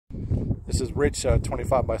This is Rich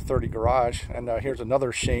 25 by 30 garage, and here's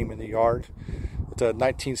another shame in the yard. It's a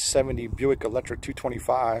 1970 Buick Electra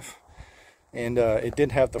 225, and it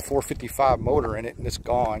didn't have the 455 motor in it, and it's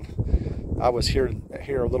gone. I was here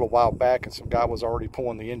a little while back, and some guy was already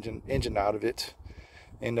pulling the engine out of it,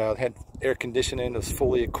 and had air conditioning. It was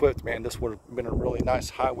fully equipped. Man, this would have been a really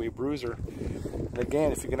nice highway bruiser. And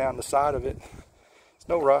again, if you get out on the side of it, it's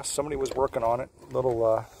no rust. Somebody was working on it. Little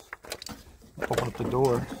open up the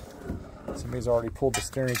door. Somebody's already pulled the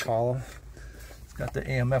steering column. It's got the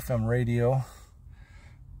AM/FM radio.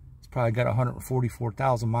 It's probably got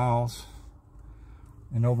 144,000 miles.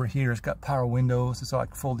 And over here, it's got power windows. It's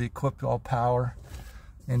like fully equipped, all power.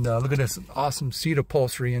 And look at this awesome seat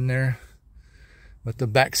upholstery in there. But the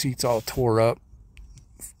back seat's all tore up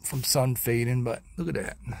from sun fading. But look at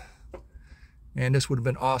that. And this would have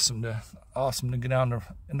been awesome to get down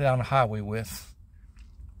the highway with.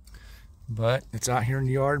 But it's out here in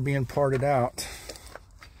the yard being parted out.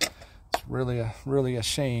 It's really a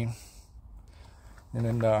shame. And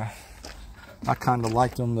then I kind of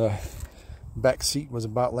liked them. The back seat was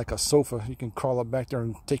about like a sofa. You can crawl up back there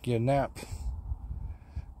and take you a nap.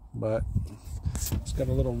 But it's got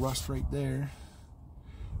a little rust right there.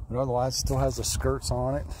 But otherwise, it still has the skirts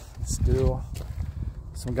on it. It's still,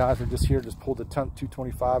 some guys are just here, just pulled the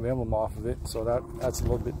 225 emblem off of it. So that's a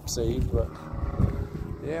little bit saved. But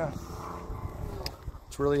yeah.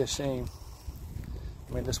 It's really a shame.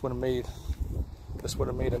 I mean, this would have made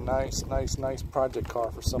a nice project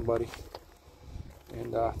car for somebody.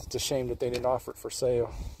 And it's a shame that they didn't offer it for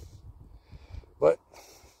sale. But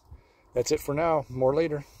that's it for now. More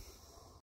later.